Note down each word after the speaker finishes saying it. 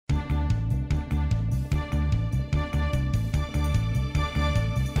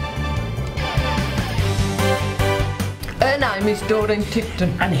name is Doreen Tipton.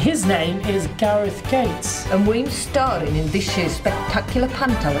 And his name is Gareth Gates. And we're starring in this year's spectacular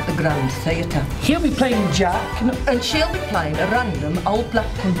Panto at the Grand Theatre. He'll be playing Jack. And she'll be playing a random old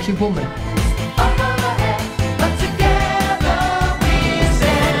black country woman.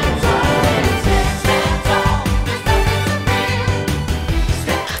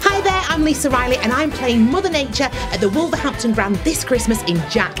 I'm Lisa Riley and I'm playing Mother Nature at the Wolverhampton Grand this Christmas in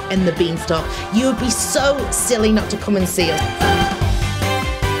Jack and the Beanstalk. You would be so silly not to come and see us.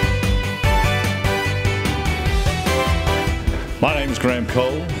 My name's Graham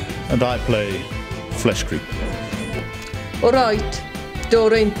Cole and I play Flesh Creep. Alright,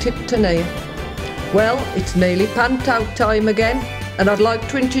 Doreen Tipton here. Well, it's nearly Panto time again and I'd like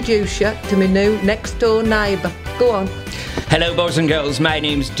to introduce you to my new next door neighbour. Go on. Hello boys and girls, my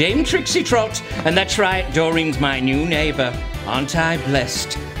name's Dame Trixie Trot, and that's right, Doreen's my new neighbour. Aren't I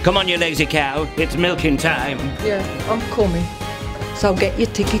blessed? Come on you lazy cow, it's milking time. Yeah, I'm coming. So get your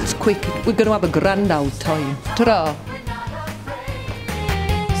tickets quick, we're going to have a grand old time. Ta-ra!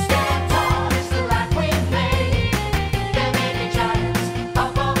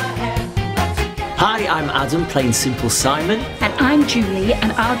 Hi, I'm Adam playing Simple Simon. And I'm Julie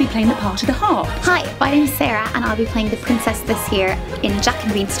and I'll be playing the part of the harp. Hi, my name's Sarah and I'll be playing the princess this year in Jack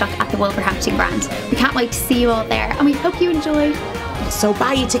and Beanstalk at the Wolverhampton Grand. We can't wait to see you all there and we hope you enjoy. So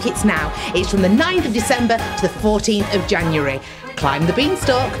buy your tickets now. It's from the 9th of December to the 14th of January. Climb the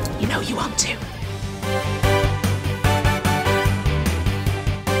beanstalk. You know you want to.